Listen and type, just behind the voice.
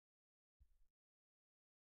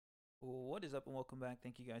What is up, and welcome back.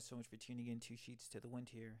 Thank you guys so much for tuning in. Two sheets to the wind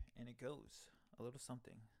here, and it goes a little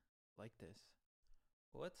something like this.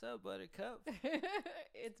 What's up, Buttercup?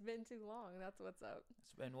 It's been too long. That's what's up.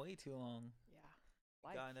 It's been way too long. Yeah.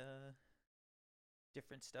 We got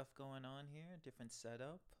different stuff going on here, different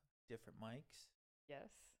setup, different mics. Yes.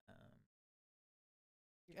 Um,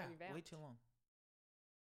 You've yeah, revamped. way too long.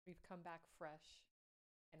 We've come back fresh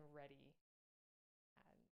and ready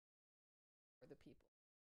and for the people.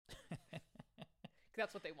 'Cause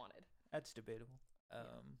that's what they wanted. That's debatable.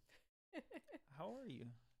 Yeah. How are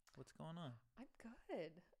you? What's going on? I'm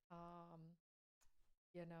good.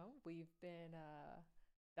 We've been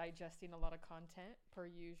digesting a lot of content per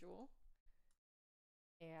usual.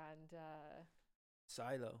 And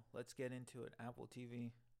Silo. Let's get into it. Apple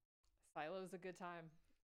TV. Silo's a good time.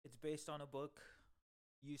 It's based on a book.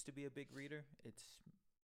 Used to be a big reader.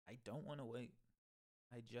 I don't want to wait.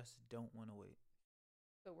 I just don't want to wait.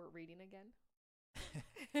 So we're reading again.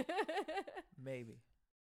 Maybe.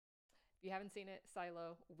 If you haven't seen it,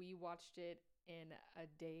 Silo, we watched it in a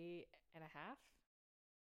day and a half.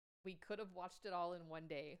 We could have watched it all in one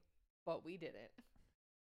day, but we didn't.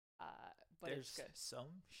 But There's it's good.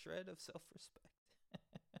 some shred of self-respect.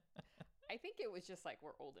 I think it was just like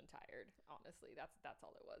we're old and tired. Honestly, that's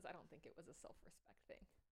all it was. I don't think it was a self-respect thing.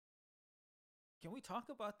 Can we talk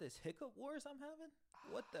about this hiccup wars I'm having?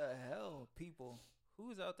 What the hell, people?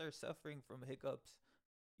 Who's out there suffering from hiccups?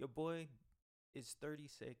 Your boy is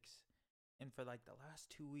 36, and for like the last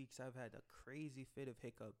 2 weeks, I've had a crazy fit of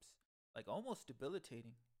hiccups, like almost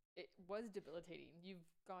debilitating. It was debilitating. You've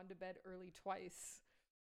gone to bed early twice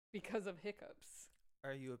because of hiccups.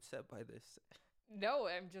 Are you upset by this? No,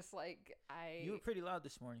 I'm just like You were pretty loud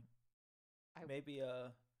this morning. I- Maybe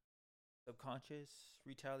subconscious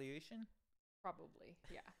retaliation? Probably,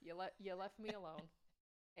 yeah. You left me alone,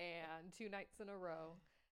 and 2 nights in a row,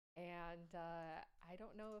 and I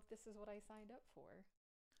don't know if this is what I signed up for.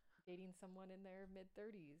 Dating someone in their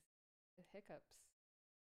mid-30s with hiccups.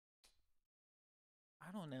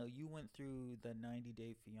 I don't know. You went through the 90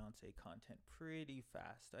 Day Fiance content pretty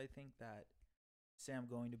fast. I think that Sam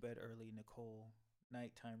going to bed early, Nicole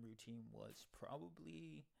nighttime routine was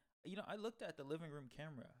probably. I looked at the living room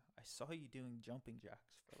camera. I saw you doing jumping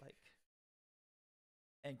jacks for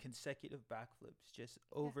and consecutive backflips, just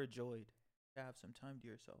overjoyed to have some time to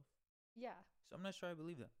yourself. Yeah. So I'm not sure I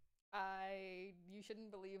believe that. You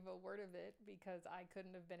shouldn't believe a word of it because I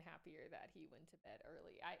couldn't have been happier that he went to bed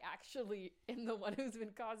early. I actually am the one who's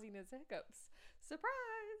been causing his hiccups.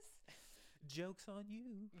 Surprise! Joke's on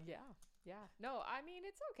you. Yeah. No, I mean,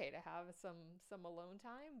 it's okay to have some alone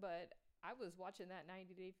time, but I was watching that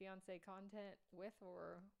 90 Day Fiance content with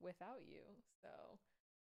or without you. So,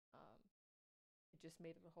 it just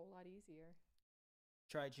made it a whole lot easier.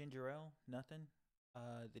 Try ginger ale, nothing.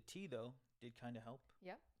 The tea though did kind of help.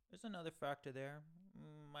 Yep. There's another factor there.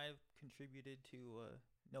 Might have contributed to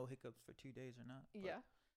no hiccups for 2 days or not. But, Yeah.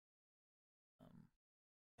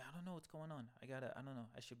 I don't know what's going on. I don't know.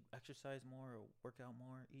 I should exercise more or work out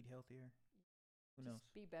more, eat healthier. Who knows?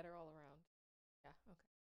 Just be better all around. Yeah. Okay.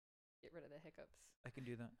 Get rid of the hiccups. I can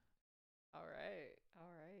do that. All right.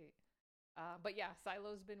 But yeah,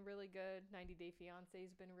 Silo's been really good. 90 Day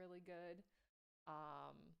Fiance's been really good.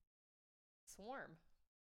 Swarm.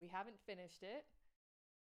 We haven't finished it.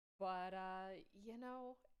 But, I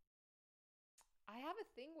have a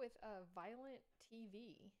thing with violent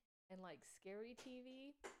TV and like scary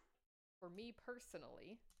TV. For me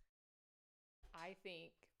personally, I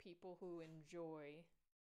think people who enjoy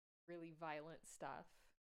really violent stuff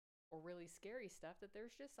or really scary stuff, that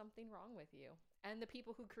there's just something wrong with you and the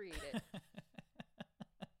people who create it.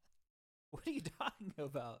 What are you talking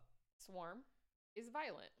about? Swarm is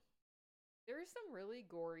violent. There are some really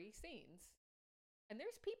gory scenes. And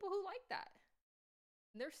there's people who like that.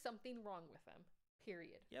 And there's something wrong with them.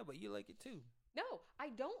 Period. Yeah, but you like it too. No,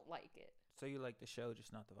 I don't like it. So you like the show,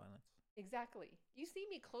 just not the violence. Exactly. You see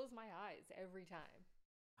me close my eyes every time.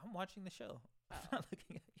 I'm watching the show. I'm not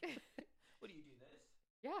looking at you. What do you do this?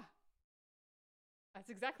 Yeah. That's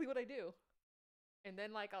exactly what I do. And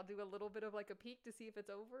then like I'll do a little bit of like a peek to see if it's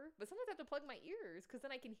over. But sometimes I have to plug my ears because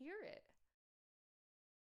then I can hear it.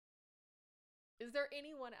 Is there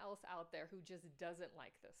anyone else out there who just doesn't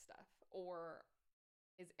like this stuff? Or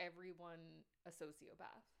is everyone a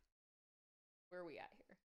sociopath? Where are we at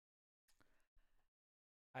here?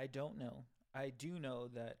 I don't know. I do know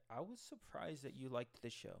that I was surprised that you liked the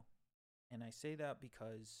show. And I say that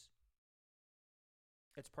because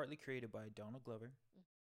it's partly created by Donald Glover.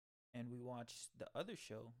 And we watched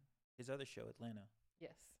his other show, Atlanta.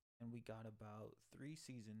 Yes. And we got about 3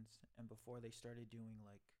 seasons. And before they started doing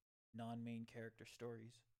like non-main character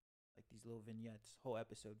stories, like these little vignettes, whole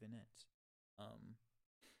episode vignettes. Um,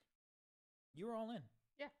 you were all in.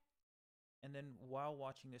 Yeah. And then while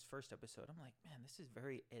watching this first episode, I'm like, man, this is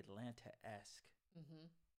very Atlanta-esque. Mm-hmm.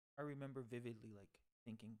 I remember vividly like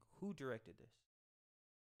thinking, who directed this?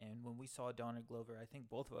 And when we saw Donald Glover, I think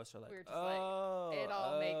both of us are like, We were just like, it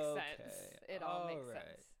all makes sense. It all makes right.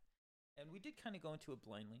 sense. And we did kind of go into it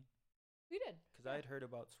blindly We did. because I had heard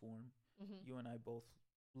about Swarm. Mm-hmm. You and I both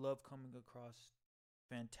love coming across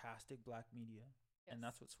fantastic black media, and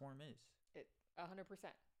that's what Swarm is. 100%.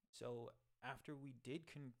 So after we did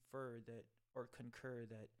concur that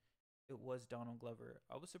it was Donald Glover,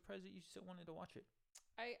 I was surprised that you still wanted to watch it.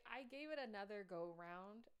 I gave it another go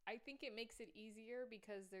round. I think it makes it easier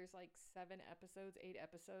because there's like 8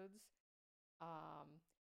 episodes.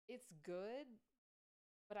 It's good,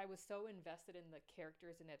 but I was so invested in the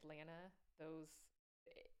characters in Atlanta.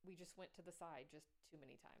 We just went to the side just too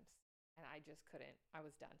many times. And I just couldn't. I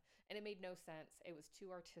was done. And it made no sense. It was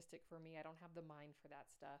too artistic for me. I don't have the mind for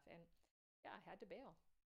that stuff. And yeah, I had to bail.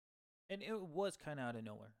 And it was kind of out of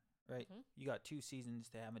nowhere, right? Mhm. You got 2 seasons,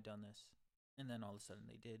 they haven't done this. And then all of a sudden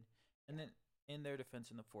they did. And then in their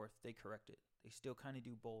defense in the 4th, they corrected. They still kind of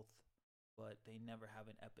do both, but they never have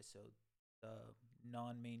an episode. The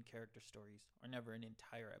non-main character stories are never an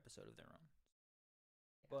entire episode of their own.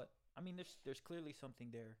 Yeah. But I mean, there's clearly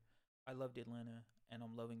something there. I loved Atlanta, and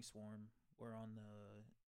I'm loving Swarm. We're on the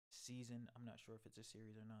season. I'm not sure if it's a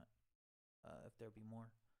series or not. If there'll be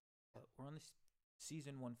more, but we're on the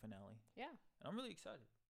season 1 finale. Yeah. And I'm really excited.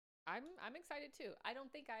 I'm excited too. I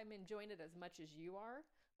don't think I'm enjoying it as much as you are,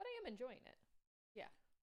 but I am enjoying it. Yeah.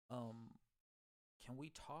 Can we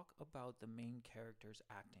talk about the main character's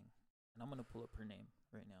acting? And I'm gonna pull up her name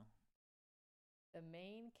right now. The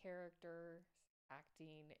main character's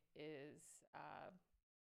acting is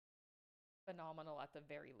phenomenal at the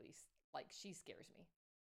very least. Like, she scares me.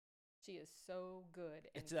 She is so good.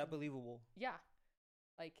 And It's that believable. Yeah.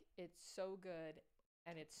 Like, it's so good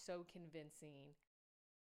and it's so convincing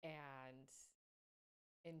and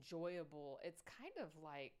enjoyable. It's kind of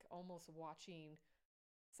like almost watching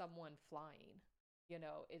someone flying. You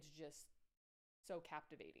know, it's just so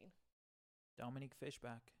captivating. Dominique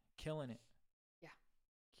Fishback, killing it. Yeah.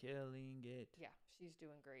 Killing it. Yeah, she's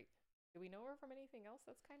doing great. Do we know her from anything else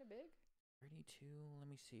that's kind of big? 32, let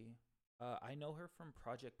me see. I know her from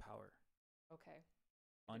Project Power. Okay.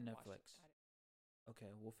 On Didn't watch it. Netflix.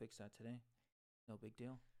 Okay, we'll fix that today. No big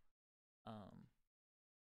deal.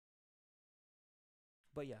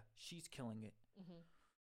 But yeah, she's killing it. Mm-hmm.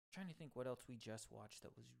 Trying to think what else we just watched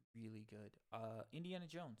that was really good. Indiana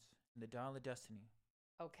Jones and the Dial of Destiny.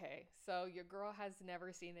 Okay, so your girl has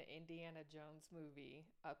never seen the Indiana Jones movie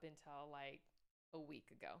up until like a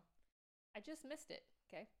week ago. I just missed it.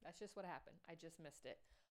 Okay, that's just what happened. I just missed it.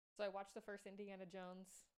 So I watched the first Indiana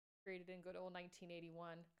Jones, created in good old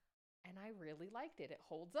 1981, and I really liked it. It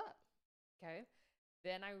holds up. Okay,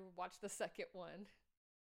 then I watched the second one.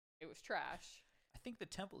 It was trash. I think the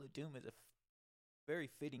Temple of Doom is a very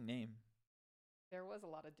fitting name. There was a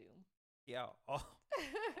lot of doom. Yeah,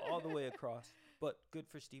 all the way across. But good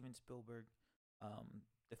for Steven Spielberg.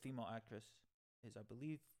 The female actress is, I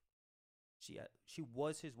believe, she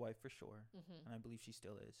was his wife for sure, and I believe she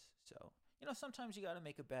still is. So, you know, sometimes you got to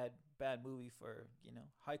make a bad movie for, you know,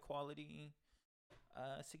 high quality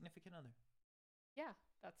significant other. Yeah,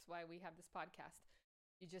 that's why we have this podcast.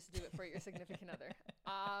 You just do it for your significant other.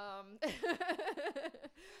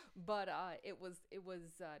 But it was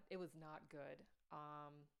not good.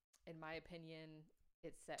 In my opinion,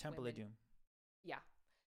 it set Temple women, of Doom. Yeah,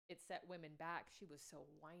 it set women back. She was so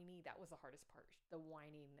whiny. That was the hardest part. The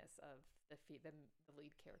whininess of the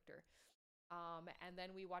lead character. And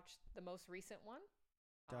then we watched the most recent one.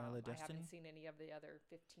 Dial of I Destiny. haven't seen any of the other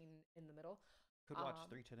 15 in the middle. Could watch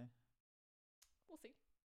 3 today. We'll see.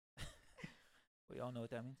 We all know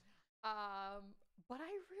what that means. But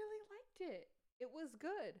I really liked it. It was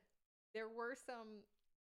good. There were some,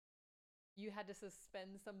 you had to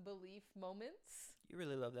suspend some belief moments. You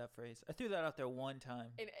really love that phrase. I threw that out there one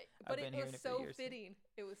time. But it was so years. fitting.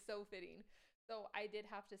 It was so fitting. So I did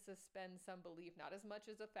have to suspend some belief, not as much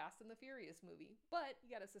as a Fast and the Furious movie, but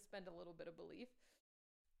you got to suspend a little bit of belief.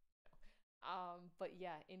 But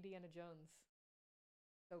yeah, Indiana Jones.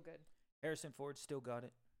 So good. Harrison Ford still got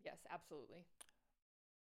it. Yes, absolutely.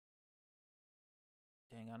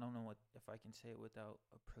 Dang, I don't know if I can say it without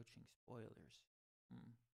approaching spoilers.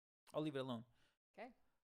 I'll leave it alone. Okay.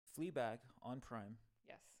 Fleabag on Prime.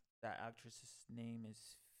 Yes. That actress's name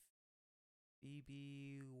is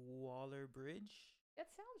Phoebe Waller-Bridge. That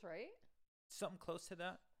sounds right. Something close to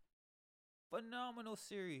that. Phenomenal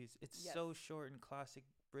series. It's Yes. so short and classic.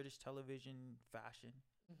 British television fashion,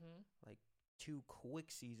 Mm-hmm. like 2 quick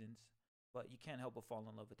seasons, but you can't help but fall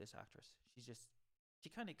in love with this actress. She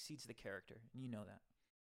kind of exceeds the character, and you know that.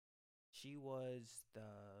 She was the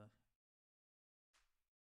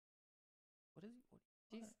what is it?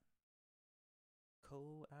 She's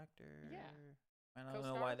Co-actor. Yeah. And I don't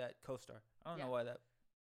know why Co-star? that co-star. I don't Yeah. know why that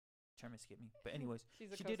term escaped me. But anyways,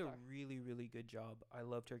 she's a she did a co-star. really, really good job. I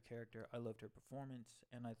loved her character. I loved her performance,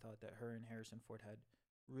 and I thought that her and Harrison Ford had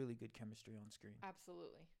really good chemistry on screen.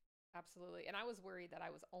 Absolutely. Absolutely. And I was worried that I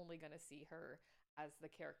was only going to see her as the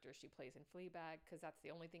character she plays in Fleabag, because that's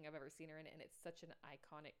the only thing I've ever seen her in. And it's such an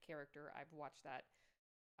iconic character. I've watched that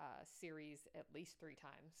series at least 3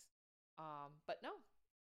 times. But no,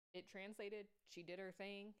 it translated. She did her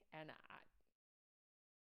thing. And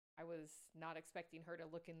I was not expecting her to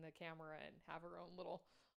look in the camera and have her own little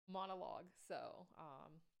monologue. So,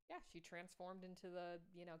 yeah, she transformed into the,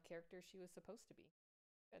 character she was supposed to be.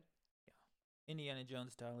 Good. Yeah. Indiana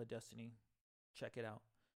Jones Dial of Destiny. Check it out.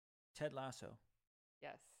 Ted Lasso.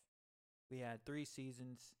 Yes. We had 3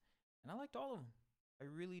 seasons, and I liked all of them. I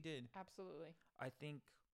really did. Absolutely. I think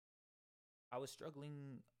I was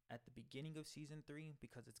struggling at the beginning of season 3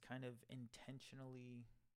 because it's kind of intentionally,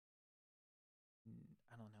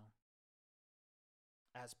 I don't know,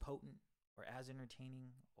 as potent or as entertaining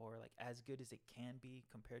or like as good as it can be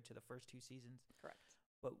compared to the first 2 seasons. Correct.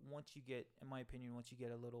 But once you get, in my opinion, once you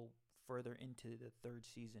get a little further into the 3rd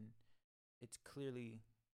season, it's clearly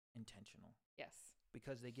intentional Yes.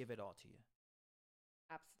 because they give it all to you.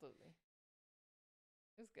 Absolutely.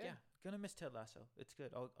 It was good. Yeah, gonna miss Ted Lasso. It's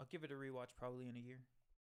good. I'll give it a rewatch probably in a year,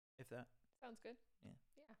 if that. Sounds good. Yeah.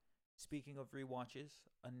 Yeah. Speaking of rewatches,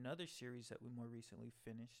 another series that we more recently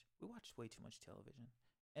finished. We watched way too much television,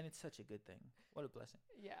 and it's such a good thing. What a blessing.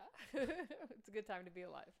 Yeah. It's a good time to be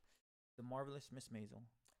alive. The Marvelous Miss Maisel.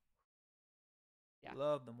 Yeah.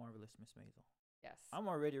 Love The Marvelous Miss Maisel. Yes. I'm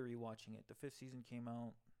already rewatching it. The 5th season came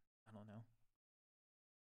out, I don't know,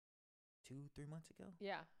 2-3 months ago,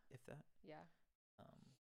 Yeah. if that. Yeah.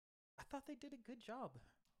 I thought they did a good job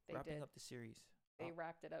They wrapping did. up the series. They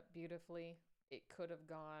wrapped it up beautifully. It could have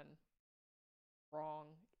gone wrong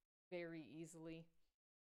very easily,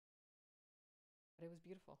 but it was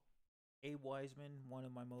beautiful. Abe Wiseman, one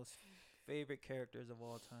of my most favorite characters of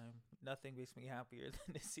all time. Nothing makes me happier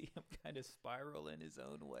than to see him kind of spiral in his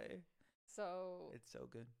own way. So It's so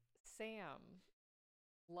good. Sam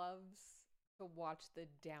loves to watch the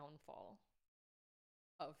downfall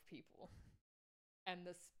of people and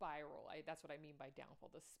the spiral. That's what I mean by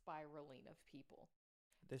downfall, the spiraling of people.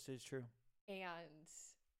 This is true. And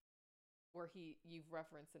where you've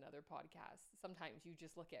referenced in other podcasts, sometimes you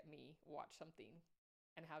just look at me, watch something,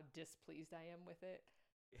 and how displeased I am with it.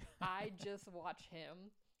 I just watch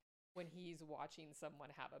him when he's watching someone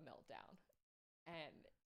have a meltdown. And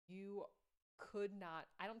you could not,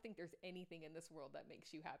 I don't think there's anything in this world that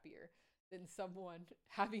makes you happier than someone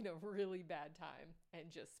having a really bad time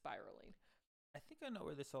and just spiraling. I think I know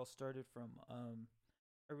where this all started from.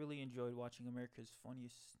 I really enjoyed watching America's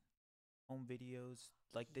Funniest Home Videos,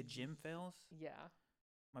 like the gym fails. Yeah.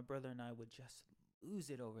 My brother and I would just lose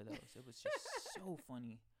it over those. It was just so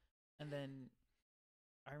funny. And then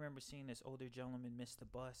I remember seeing this older gentleman miss the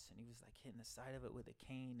bus, and he was like hitting the side of it with a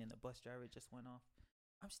cane, and the bus driver just went off.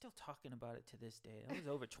 I'm still talking about it to this day. That was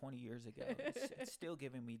over 20 years ago. It's still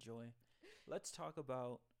giving me joy. Let's talk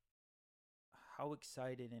about how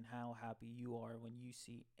excited and how happy you are when you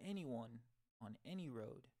see anyone on any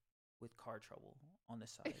road with car trouble on the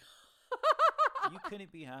side. You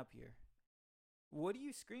couldn't be happier. What do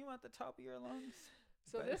you scream at the top of your lungs?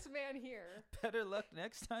 So this man here, Better luck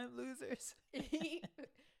next time, losers. he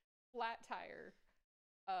flat tire,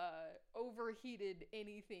 overheated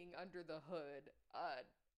anything under the hood,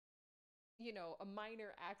 a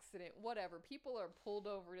minor accident, whatever. People are pulled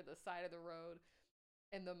over to the side of the road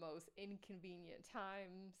in the most inconvenient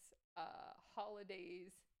times,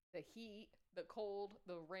 holidays, the heat, the cold,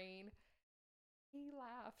 the rain. He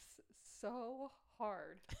laughs so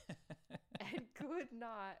hard and could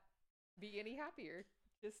not be any happier.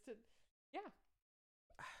 Just to, yeah.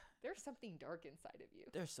 There's something dark inside of you.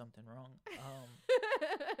 There's something wrong.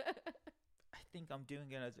 I think I'm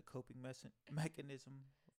doing it as a coping mechanism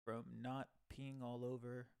from not peeing all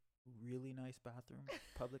over really nice bathrooms,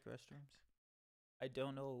 public restrooms. I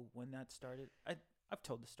don't know when that started. I've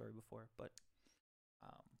told the story before, but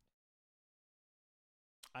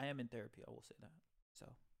I am in therapy. I will say that. So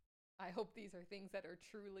I hope these are things that are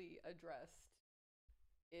truly addressed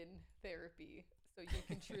in therapy, so you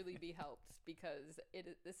can truly be helped, because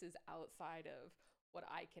this is outside of what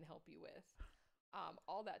I can help you with.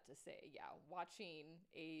 All that to say, yeah, watching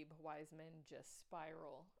Abe Wiseman just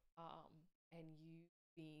spiral, and you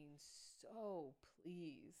being so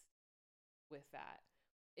pleased with that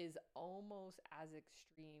is almost as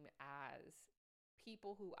extreme as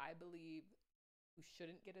people who I believe who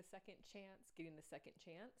shouldn't get a second chance getting a second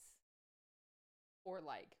chance, or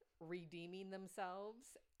like redeeming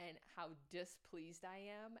themselves, and how displeased I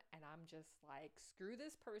am. And I'm just like, screw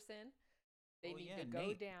this person. They need to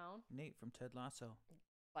go down. Nate from Ted Lasso.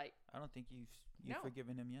 Like, I don't think you've No.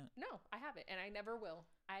 forgiven him yet. No, I haven't, and I never will.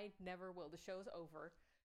 I never will. The show's over,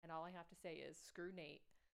 and all I have to say is screw Nate,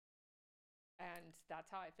 and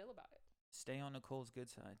that's how I feel about it. Stay on Nicole's good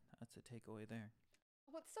side. That's a takeaway there.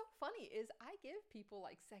 What's so funny is I give people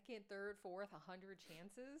like second, third, fourth, 100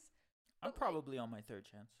 chances. I'm but, like, probably on my third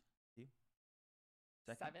chance. You?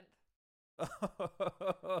 Second?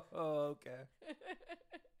 7th. Okay.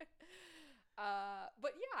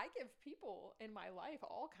 But yeah, I give people in my life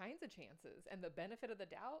all kinds of chances and the benefit of the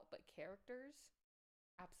doubt, but characters,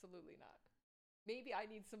 absolutely not. Maybe I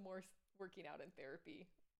need some more working out in therapy.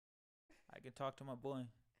 I can talk to my boy.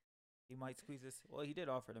 He might squeeze this. Well, he did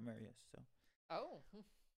offer to marry us, so. Oh.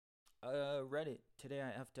 Reddit. Today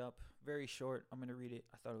I effed up. Very short. I'm going to read it.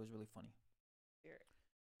 I thought it was really funny. Hear it.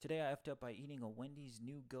 Today I effed up by eating a Wendy's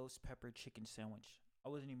new ghost pepper chicken sandwich. I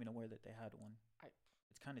wasn't even aware that they had one.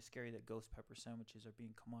 It's kind of scary that ghost pepper sandwiches are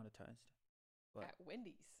being commoditized. But At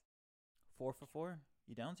Wendy's. 4 for 4?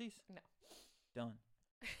 You downsies? No. Done.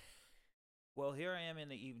 Well, here I am in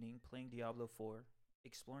the evening playing Diablo 4,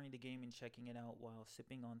 exploring the game and checking it out while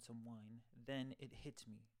sipping on some wine. Then it hits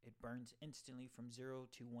me. It burns instantly from 0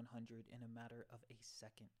 to 100 in a matter of a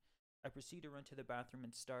second. I proceed to run to the bathroom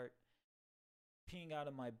and start peeing out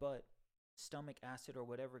of my butt, stomach acid, or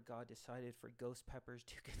whatever God decided for ghost peppers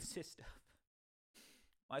to consist of.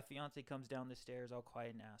 My fiance comes down the stairs all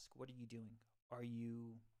quiet and asks, "What are you doing? Are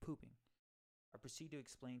you pooping?" I proceed to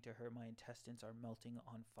explain to her my intestines are melting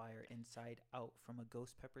on fire inside out from a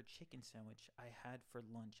ghost pepper chicken sandwich I had for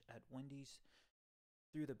lunch at Wendy's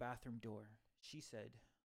through the bathroom door. She said,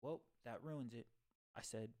 "Well, that ruins it." I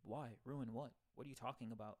said, "Why? Ruin what? What are you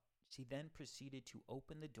talking about?" She then proceeded to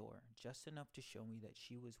open the door just enough to show me that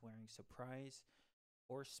she was wearing surprise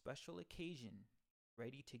or special occasion,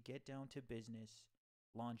 ready to get down to business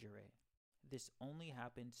lingerie. This only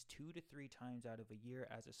happens 2 to 3 times out of a year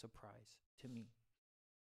as a surprise to me.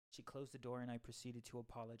 She closed the door and I proceeded to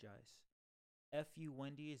apologize. F you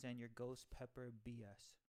Wendy's and your ghost pepper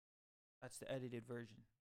BS. That's the edited version.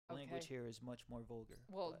 The language here is much more vulgar.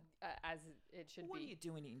 Well, as it should what be. What are you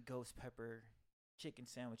doing eating ghost pepper chicken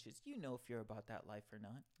sandwiches? You know if you're about that life or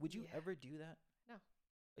not. Would you ever do that? No.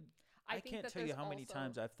 I can't tell you how many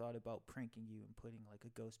times I've thought about pranking you and putting like a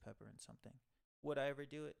ghost pepper in something. Would I ever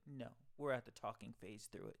do it? No. We're at the talking phase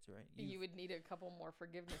through it, right? You would need a couple more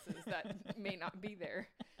forgivenesses that may not be there.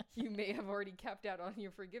 You may have already capped out on your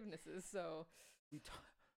forgivenesses, so.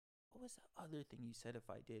 What was the other thing you said if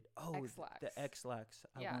I did? Oh, X-Lax. The X-Lax.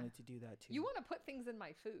 I wanted to do that too. You want to put things in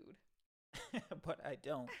my food. But I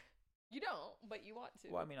don't. You don't, but you want to.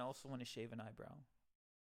 Well, I mean, I also want to shave an eyebrow.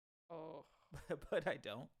 Oh. But I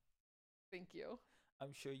don't. Thank you.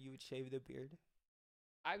 I'm sure you would shave the beard.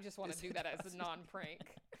 I just want to do that as a non-prank.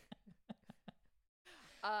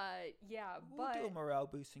 Yeah, we'll but do a morale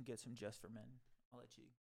boost and get some Just for Men. I'll let you.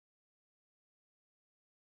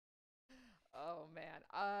 Oh man.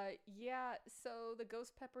 Yeah, so the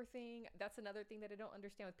ghost pepper thing, that's another thing that I don't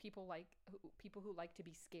understand with people who like to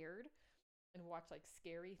be scared and watch like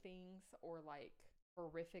scary things or like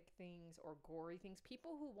horrific things or gory things.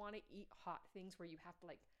 People who want to eat hot things where you have to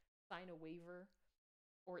like sign a waiver,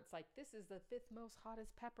 or it's like, this is the 5th most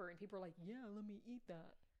hottest pepper, and people are like, yeah, let me eat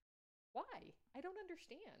that. Why? I don't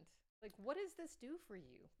understand. Like, what does this do for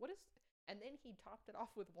you? And then he topped it off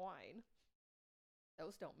with wine.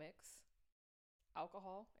 Those don't mix.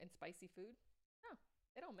 Alcohol and spicy food? No,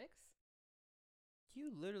 they don't mix.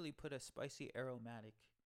 You literally put a spicy aromatic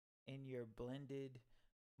in your blended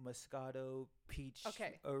Moscato peach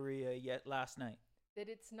Aria yet last night. That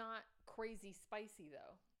it's not crazy spicy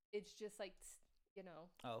though. It's just like, you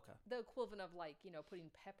know. Oh, okay. The equivalent of like, you know,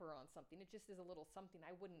 putting pepper on something. It just is a little something.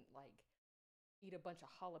 I wouldn't like eat a bunch of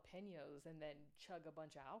jalapenos and then chug a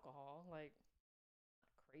bunch of alcohol. Like,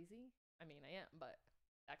 not crazy. I mean, I am, but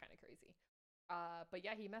that kind of crazy. But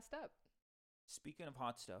yeah, he messed up. Speaking of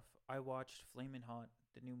hot stuff, I watched Flamin' Hot,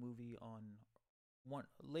 the new movie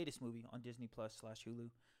latest movie on Disney Plus /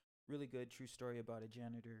 Hulu. Really good, true story about a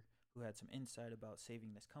janitor who had some insight about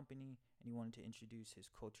saving this company, and he wanted to introduce his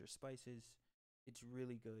culture spices. It's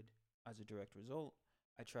really good. As a direct result,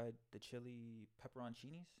 I tried the chili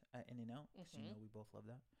pepperoncinis at In-N-Out, because you know we both love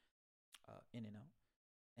that. In and Out,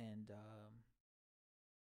 and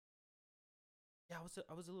yeah,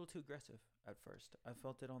 I was a little too aggressive at first. I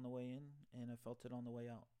felt it on the way in, and I felt it on the way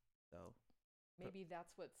out. So Maybe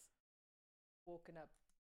that's what's woken up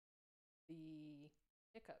the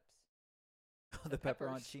hiccups. the peppers.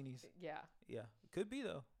 pepperoncinis. Yeah, Yeah, could be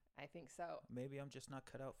though. I think so. Maybe I'm just not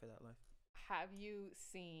cut out for that life. Have you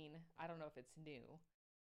seen, I don't know if it's new,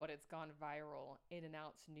 but it's gone viral, In N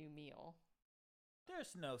Out's new meal?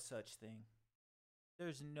 There's no such thing.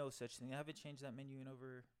 There's no such thing. I haven't changed that menu in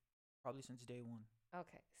over probably since day one.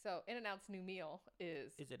 Okay, so In N Out's new meal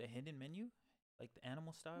is Is it a hidden menu, like the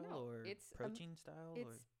animal style No, or it's protein style?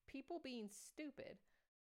 it's Or people being stupid.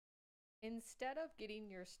 Instead of getting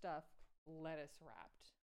your stuff lettuce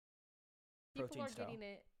wrapped, people protein are style? getting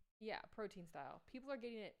it, yeah, protein style. People are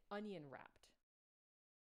getting it onion wrapped.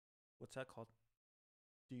 What's that called?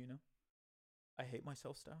 Do you know? I hate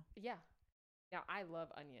myself style. Yeah. Now I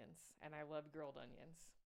love onions and I love grilled onions.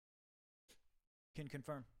 Can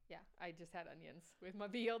confirm. Yeah, I just had onions with my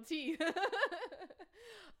BLT.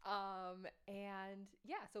 And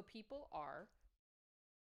yeah, so people are,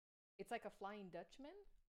 it's like a Flying Dutchman.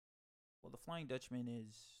 Well, the Flying Dutchman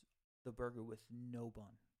is the burger with no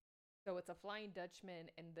bun. So it's a Flying Dutchman,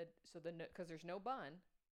 and because there's no bun,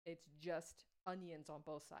 it's just onions on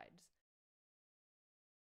both sides.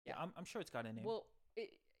 Yeah, I'm sure it's got a name. Well,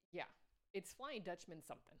 yeah, it's Flying Dutchman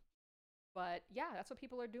something. But yeah, that's what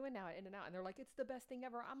people are doing now at In and Out, and they're like, it's the best thing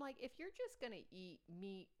ever. I'm like, if you're just gonna eat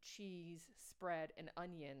meat, cheese, spread, and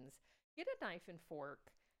onions, get a knife and fork,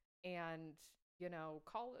 and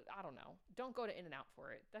call it. I don't know. Don't go to In and Out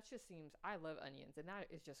for it. That just seems. I love onions, and that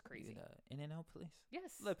is just crazy. In and Out, please.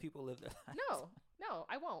 Yes. Let people live their lives. No,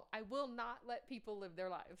 I won't. I will not let people live their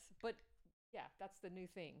lives. But yeah, that's the new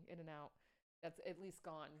thing. In and Out. That's at least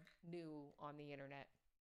gone new on the internet.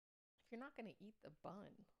 If you're not gonna eat the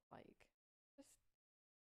bun, like, just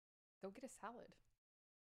go get a salad.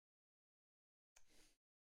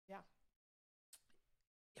 Yeah.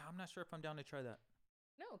 Yeah, I'm not sure if I'm down to try that.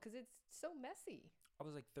 No, because it's so messy. I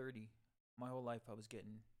was like 30. My whole life I was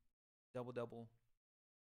getting double,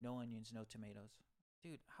 no onions, no tomatoes.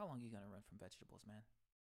 Dude, how long are you going to run from vegetables, man?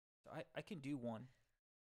 So I can do one,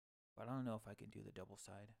 but I don't know if I can do the double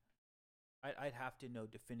side. I'd have to know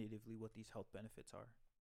definitively what these health benefits are.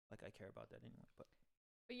 Like, I care about that anyway. But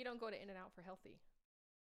you don't go to In and Out for healthy.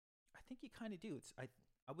 I think you kind of do. I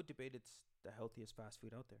would debate it's the healthiest fast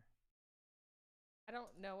food out there. I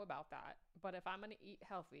don't know about that, but if I'm going to eat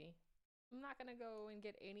healthy, I'm not going to go and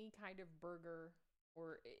get any kind of burger,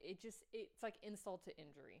 or it's like insult to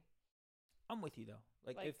injury. I'm with you though.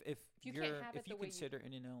 Like if you consider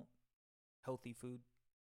In and Out healthy food,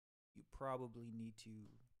 you probably need to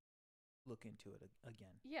look into it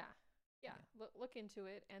again. Yeah. Look into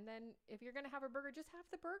it, and then if you're going to have a burger, just have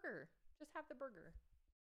the burger.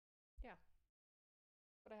 Yeah.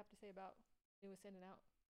 What I have to say about newest In and Out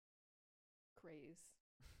craze.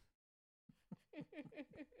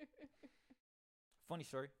 Funny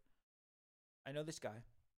story. I know this guy.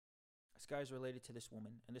 This guy is related to this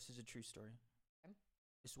woman, and this is a true story. Okay.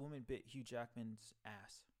 This woman bit Hugh Jackman's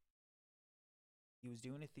ass. He was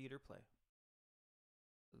doing a theater play.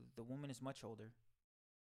 The woman is much older.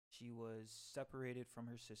 She was separated from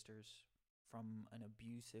her sisters from an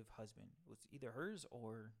abusive husband. It was either hers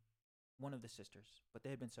or one of the sisters, but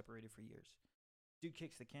they had been separated for years. Dude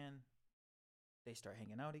kicks the can. They start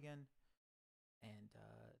hanging out again, and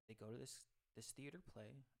they go to this theater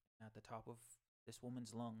play. At the top of this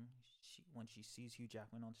woman's lung, when she sees Hugh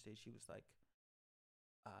Jackman on stage, she was like,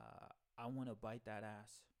 I want to bite that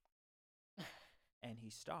ass. And he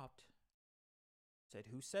stopped, said,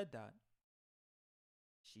 who said that?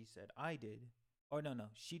 She said, I did. Or no,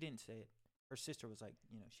 she didn't say it. Her sister was like,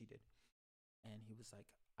 she did. And he was like,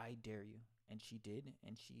 I dare you. And she did,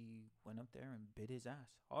 and she went up there and bit his ass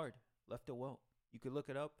hard, left a welt. You could look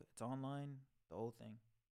it up. It's online, the whole thing.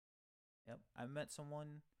 Yep, I met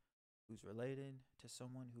someone who's related to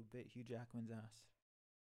someone who bit Hugh Jackman's ass.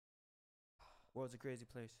 World's a crazy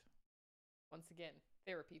place. Once again,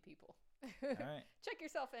 therapy people. All right. Check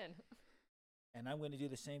yourself in. And I'm going to do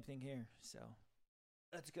the same thing here. So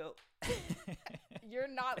let's go. You're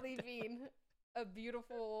not leaving a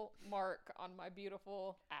beautiful mark on my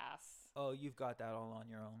beautiful ass. Oh, you've got that all on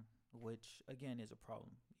your own, which again is a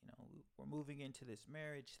problem. We're moving into this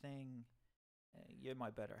marriage thing. You're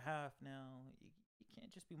my better half now. You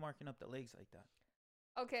can't just be marking up the legs like that.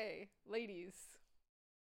 Okay, ladies,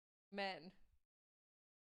 men,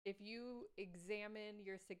 if you examine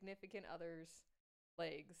your significant other's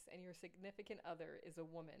legs and your significant other is a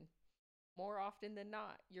woman, more often than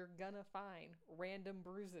not, you're gonna find random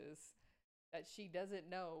bruises that she doesn't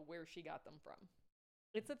know where she got them from.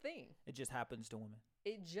 It's a thing. It just happens to women.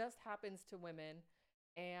 It just happens to women.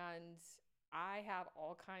 And I have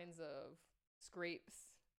all kinds of scrapes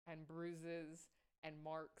and bruises and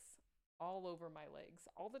marks all over my legs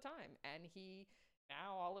all the time. And he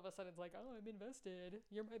now all of a sudden it's like, oh, I'm invested.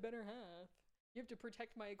 You're my better half. You have to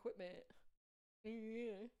protect my equipment.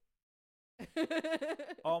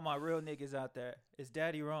 All my real niggas out there. Is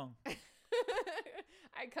daddy wrong?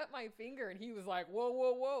 I cut my finger and he was like, whoa,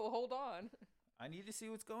 whoa, whoa, hold on. I need to see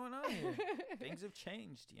what's going on here. Things have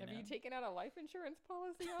changed, Have you taken out a life insurance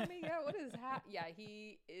policy on me? Yeah, what is that? Yeah,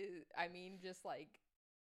 he is, I mean, just like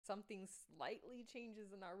something slightly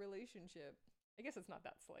changes in our relationship. I guess it's not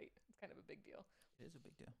that slight. It's kind of a big deal. It is a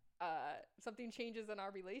big deal. Something changes in our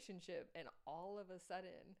relationship and all of a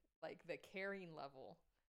sudden, like the caring level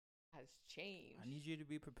has changed. I need you to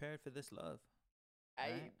be prepared for this love.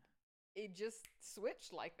 Right? It just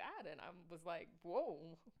switched like that. And I was like,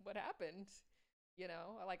 whoa, what happened? You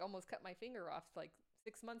know, I like almost cut my finger off like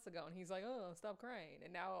 6 months ago. And he's like, oh, stop crying.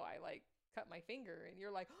 And now I like cut my finger and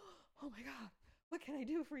you're like, oh my God, what can I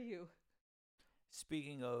do for you?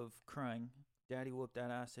 Speaking of crying, daddy whooped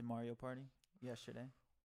that ass in Mario Party yesterday.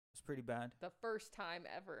 It was pretty bad. The first time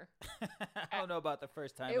ever. I don't know about the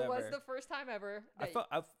first time ever. It was the first time ever.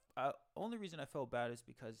 Only reason I felt bad is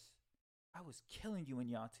because I was killing you in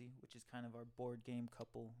Yahtzee, which is kind of our board game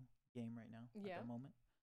couple game right now at the moment.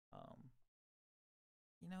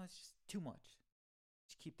 You know, it's just too much.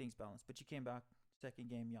 Just keep things balanced. But you came back, second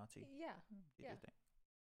game Yahtzee. Yeah. Did your thing.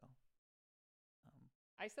 So,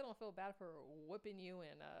 I still don't feel bad for whipping you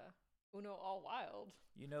in Uno All Wild.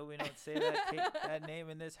 You know we don't say that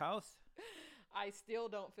name in this house. I still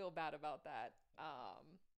don't feel bad about that.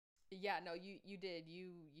 Yeah, no, you did.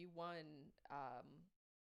 You won.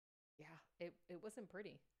 Yeah, it wasn't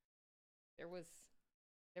pretty. There was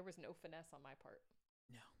no finesse on my part.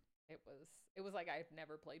 No. It was like I've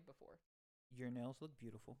never played before. Your nails look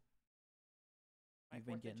beautiful. You've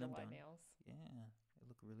been getting them done. Nails. Yeah, they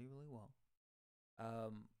look really, really well.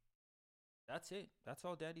 That's it. That's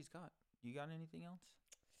all Daddy's got. You got anything else?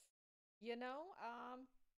 You know,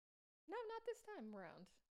 no, not this time around.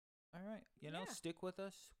 All right. You know, stick with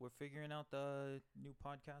us. We're figuring out the new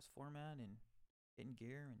podcast format and getting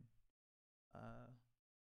gear, and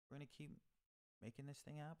we're gonna keep making this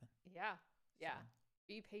thing happen. Yeah. Yeah. So.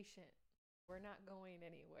 Be patient. We're not going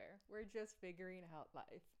anywhere. We're just figuring out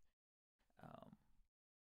life.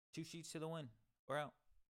 2 sheets to the wind. We're out.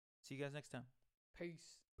 See you guys next time.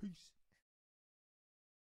 Peace. Peace.